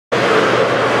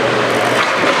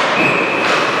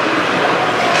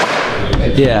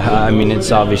Yeah, I mean,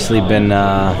 it's obviously been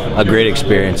a great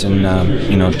experience, and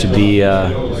you know, to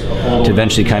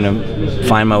eventually kind of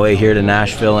find my way here to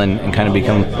Nashville and kind of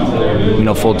become, you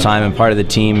know, full time and part of the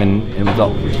team, and with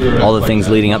all the things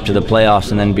leading up to the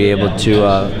playoffs, and then be able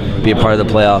to be a part of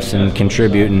the playoffs and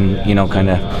contribute, and you know, kind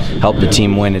of help the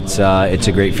team win. It's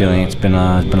a great feeling. It's been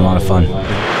a lot of fun.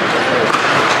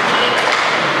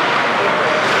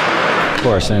 Of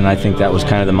course, and I think that was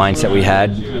kind of the mindset we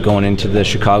had going into the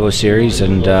Chicago series,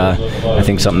 and I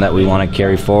think something that we want to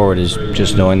carry forward is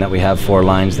just knowing that we have four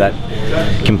lines that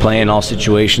can play in all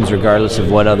situations, regardless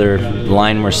of what other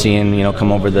line we're seeing, you know,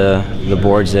 come over the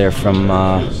boards there from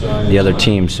the other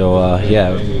team. So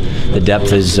yeah, the depth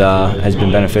has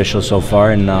been beneficial so far,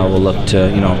 and we'll look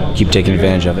to, you know, keep taking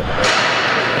advantage of it.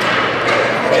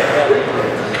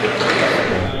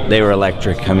 They were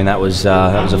electric. I mean, that was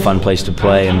a fun place to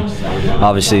play, and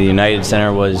obviously the United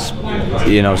Center was,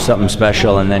 you know, something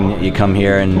special. And then you come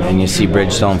here and you see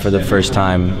Bridgestone for the first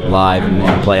time live in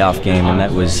a playoff game, and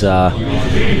that was,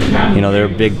 you know, they're a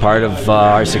big part of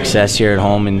our success here at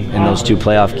home in those two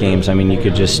playoff games. I mean, you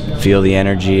could just feel the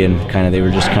energy, and they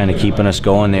were just kind of keeping us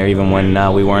going there, even when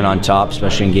we weren't on top,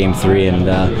 especially in Game 3.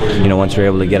 And you know, once we were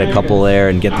able to get a couple there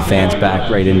and get the fans back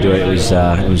right into it, it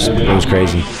was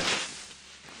crazy.